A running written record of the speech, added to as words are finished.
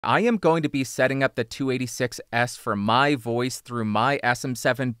I am going to be setting up the 286S for my voice through my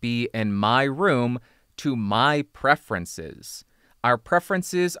SM7B in my room to my preferences. Our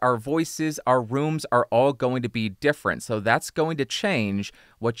preferences, our voices, our rooms are all going to be different, so that's going to change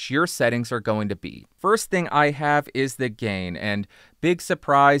what your settings are going to be. First thing I have is the gain, and big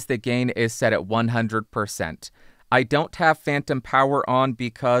surprise, the gain is set at 100%. I don't have phantom power on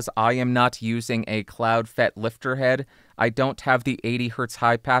because I am not using a CloudFET lifter head. I don't have the 80 Hz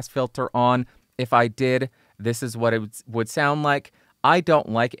high pass filter on. If I did, this is what it would sound like. I don't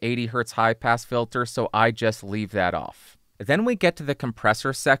like 80 Hz high pass filter, so I just leave that off. Then we get to the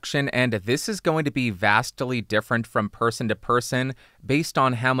compressor section, and this is going to be vastly different from person to person based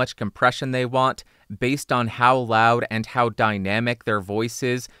on how much compression they want, based on how loud and how dynamic their voice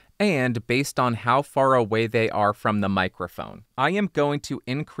is, and based on how far away they are from the microphone. I am going to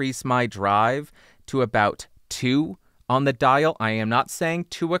increase my drive to about 2 on the dial. I am not saying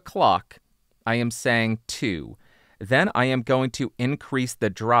 2 o'clock, I am saying 2. Then I am going to increase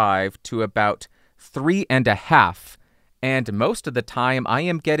the drive to about 3.5. And most of the time, I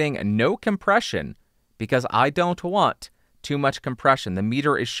am getting no compression because I don't want too much compression. The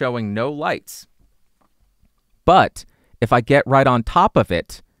meter is showing no lights. But if I get right on top of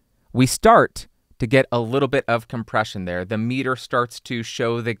it, we start to get a little bit of compression there. The meter starts to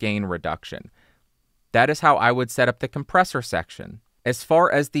show the gain reduction. That is how I would set up the compressor section. As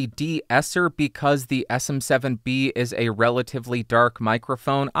far as the de-esser, because the SM7B is a relatively dark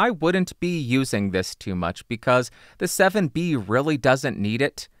microphone, I wouldn't be using this too much because the 7B really doesn't need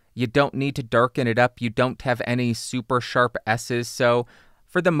it. You don't need to darken it up. You don't have any super sharp S's, so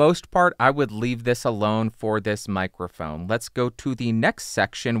for the most part, I would leave this alone for this microphone. Let's go to the next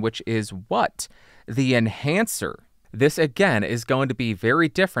section, which is what? The enhancer. This, again, is going to be very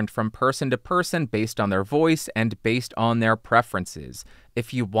different from person to person based on their voice and based on their preferences.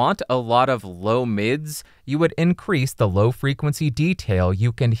 If you want a lot of low mids, you would increase the low frequency detail.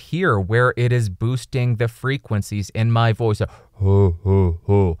 You can hear where it is boosting the frequencies in my voice. Ho, ho,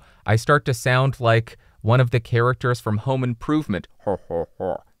 ho. I start to sound like one of the characters from Home Improvement. Ho, ho,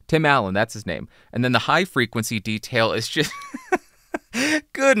 ho. Tim Allen, that's his name. And then the high frequency detail is just...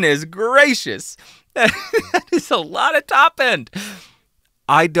 Goodness gracious. That is a lot of top end.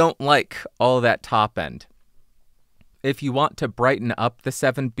 I don't like all that top end. If you want to brighten up the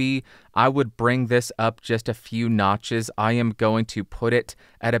 7B, I would bring this up just a few notches. I am going to put it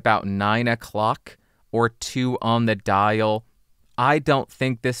at about 9 o'clock or 2 on the dial. I don't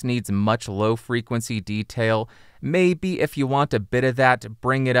think this needs much low frequency detail. Maybe if you want a bit of that,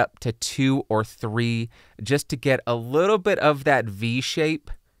 bring it up to 2 or 3 just to get a little bit of that V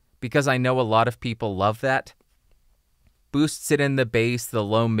shape, because I know a lot of people love that. Boosts it in the bass, the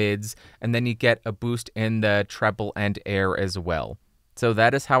low mids, and then you get a boost in the treble and air as well. So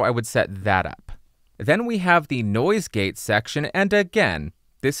that is how I would set that up. Then we have the noise gate section, and again,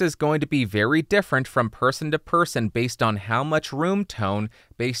 this is going to be very different from person to person based on how much room tone,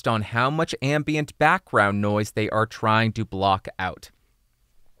 based on how much ambient background noise they are trying to block out.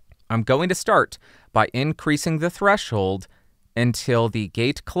 I'm going to start by increasing the threshold until the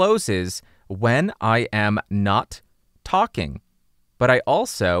gate closes when I am not talking. But I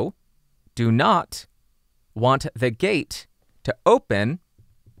also do not want the gate to open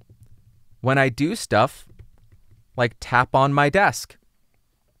when I do stuff like tap on my desk.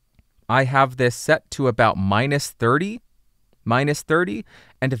 I have this set to about -30,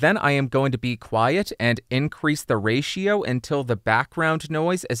 and then I am going to be quiet and increase the ratio until the background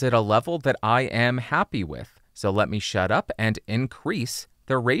noise is at a level that I am happy with. So let me shut up and increase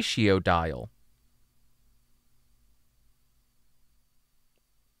the ratio dial.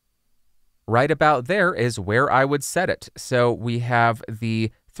 Right about there is where I would set it. So we have the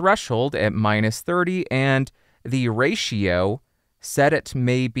threshold at -30 and the ratio set at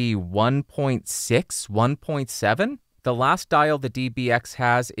maybe 1.6, 1.7. The last dial the DBX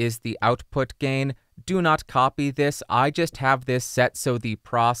has is the output gain. Do not copy this. I just have this set so the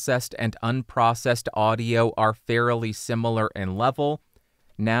processed and unprocessed audio are fairly similar in level.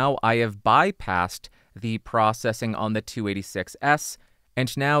 Now I have bypassed the processing on the 286S,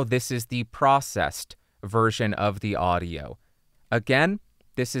 and now this is the processed version of the audio. Again,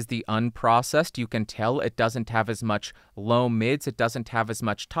 this is the unprocessed. You can tell it doesn't have as much low mids. It doesn't have as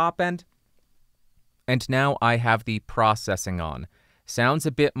much top end. And now I have the processing on. Sounds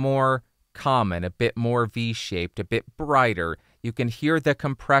a bit more common, a bit more V-shaped, a bit brighter. You can hear the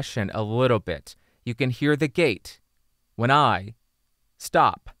compression a little bit. You can hear the gate when I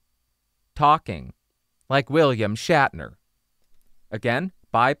stop talking like William Shatner. Again,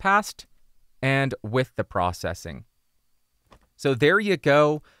 bypassed and with the processing. So there you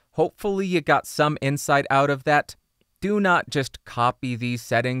go. Hopefully you got some insight out of that. Do not just copy these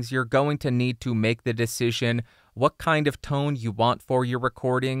settings. You're going to need to make the decision what kind of tone you want for your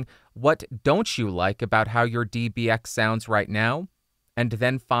recording, what don't you like about how your DBX sounds right now, and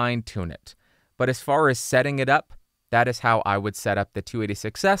then fine-tune it. But as far as setting it up, that is how I would set up the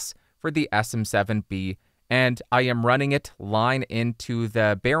 286S for the SM7b, and I am running it line into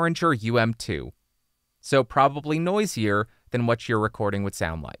the Behringer UM2. So probably noisier than what your recording would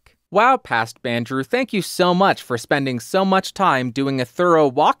sound like. Wow, Past Bandrew, thank you so much for spending so much time doing a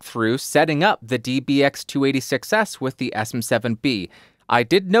thorough walkthrough setting up the DBX 286S with the SM7b. I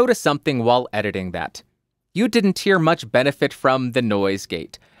did notice something while editing that. You didn't hear much benefit from the noise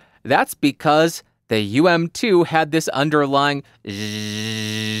gate. That's because the UM2 had this underlying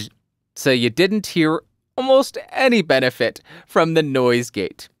zzzz, so you didn't hear almost any benefit from the noise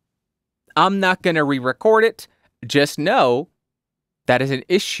gate. I'm not going to re-record it. Just know that is an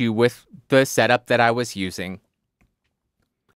issue with the setup that I was using.